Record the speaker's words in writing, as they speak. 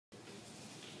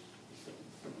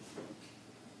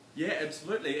Yeah,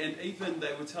 absolutely. And even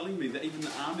they were telling me that even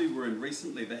the army were in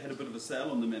recently, they had a bit of a sale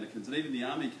on the mannequins, and even the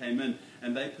army came in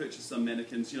and they purchased some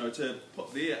mannequins, you know, to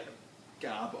put their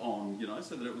garb on, you know,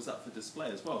 so that it was up for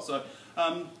display as well. So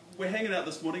we're hanging out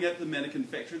this morning at the mannequin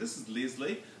factory. This is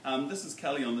Leslie. This is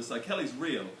Kelly on this side. Kelly's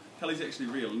real. Kelly's actually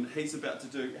real, and he's about to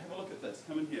do, have a look at this,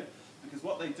 come in here. Because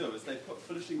what they do is they put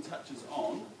finishing touches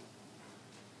on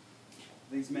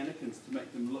these mannequins to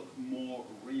make them look more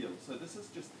real. So this is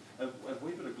just a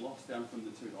wee bit of gloss down from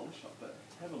the $2 shop, but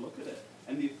have a look at it.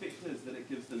 And the effect is that it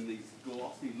gives them these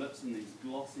glossy lips and these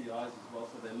glossy eyes as well,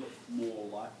 so they look more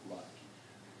lifelike.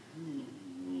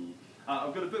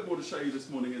 I've got a bit more to show you this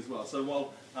morning as well. So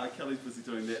while Kelly's busy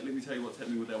doing that, let me tell you what's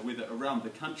happening with our weather around the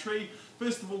country.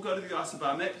 First of all, go to the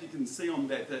Isobar map. You can see on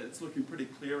that it's looking pretty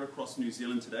clear across New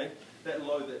Zealand today. That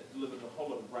low that delivered a whole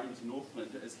lot of rain to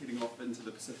Northland is heading off into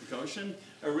the Pacific Ocean.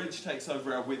 A ridge takes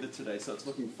over our weather today, so it's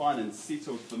looking fine and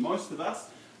settled for most of us.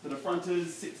 The front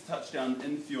is set to touch down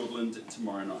in Fiordland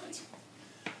tomorrow night.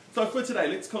 So for today,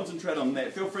 let's concentrate on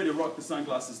that. Feel free to rock the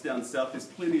sunglasses down south. There's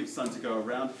plenty of sun to go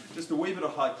around. Just a wee bit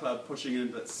of high cloud pushing in,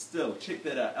 but still, check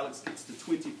that out. Alex gets to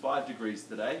 25 degrees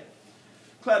today.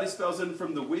 Cloudy spells in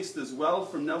from the west as well,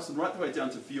 from Nelson right the way down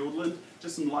to Fiordland.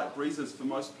 Just some light breezes for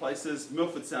most places.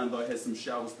 Milford Sound, though, has some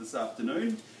showers this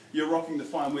afternoon. You're rocking the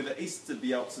fine weather east of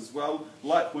the Alps as well.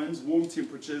 Light winds, warm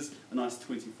temperatures, a nice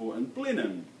 24 in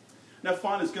Blenheim. Now,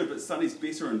 fine is good, but sunny's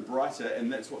better and brighter,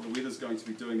 and that's what the weather's going to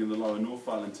be doing in the lower North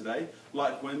Island today.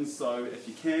 Light winds, so if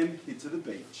you can, head to the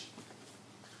beach.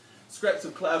 Scraps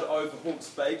of cloud over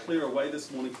Hawke's Bay, clear away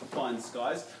this morning for fine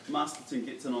skies. Masterton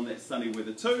gets in on that sunny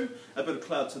weather too. A bit of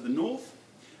cloud to the north.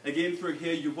 Again, through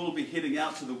here, you will be heading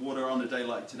out to the water on a day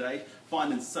like today.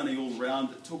 Fine and sunny all round.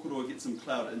 Tokoroa gets some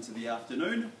cloud into the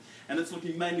afternoon. And it's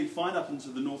looking mainly fine up into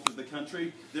the north of the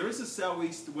country. There is a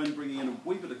southeast wind bringing in a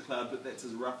wee bit of cloud, but that's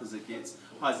as rough as it gets.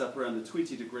 Highs up around the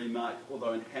 20-degree mark,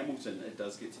 although in Hamilton it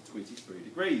does get to 23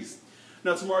 degrees.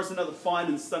 Now tomorrow's another fine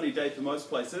and sunny day for most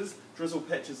places. Drizzle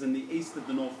patches in the east of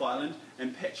the North Island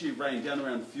and patchy rain down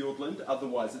around Fiordland.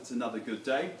 Otherwise it's another good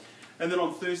day. And then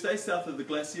on Thursday, south of the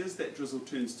glaciers, that drizzle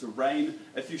turns to rain.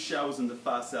 A few showers in the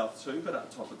far south too, but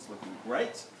up top it's looking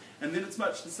great. And then it's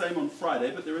much the same on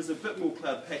Friday, but there is a bit more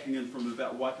cloud packing in from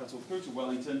about Waikato through to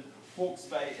Wellington. Hawke's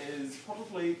Bay is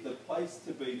probably the place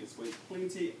to be this week.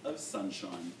 Plenty of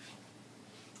sunshine.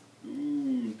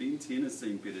 Ben 10 has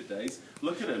seen better days.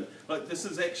 Look at him. Like, this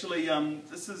is actually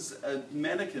this is a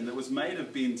mannequin that was made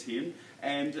of Ben 10,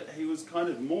 and he was kind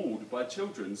of mauled by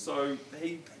children. So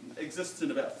he exists in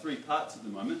about 3 parts at the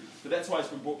moment. But that's why it's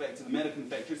been brought back to the mannequin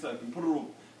factory, so they can put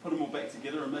them all back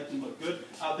together and make them look good.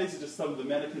 These are just some of the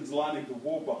mannequins lining the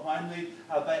wall behind me.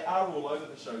 They are all over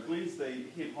the show. Glen's the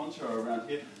head honcho around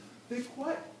here. They're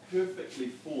quite perfectly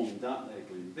formed, aren't they,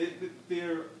 Glen?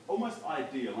 They're almost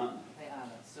ideal, aren't they? They are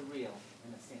surreal,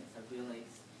 in a sense. They're really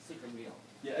super real.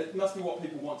 Yeah, it must be what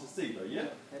people want to see, though, yeah?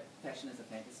 Fashion is a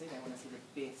fantasy. They want to see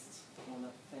the best or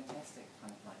the fantastic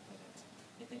kind of like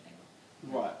they think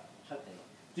they will. Right. Hope they will.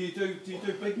 Do you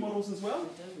do big models as well? We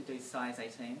do. We do size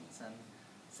 18s and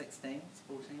 16s,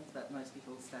 14s, but most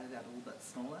people started out a little bit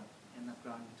smaller and they've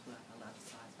grown to a larger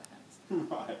size perhaps.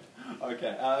 Right.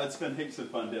 Okay. It's been heaps of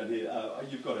fun down here.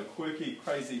 You've got a quirky,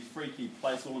 crazy, freaky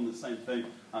place all in the same thing,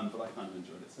 but I kind of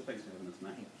enjoyed it, so thanks for having us,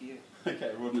 mate. Thank you.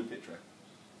 Okay, Rodden and Petra.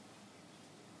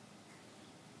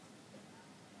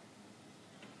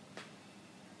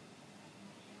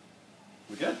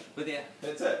 We're good? We're there.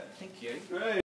 That's it. Thank you. Great.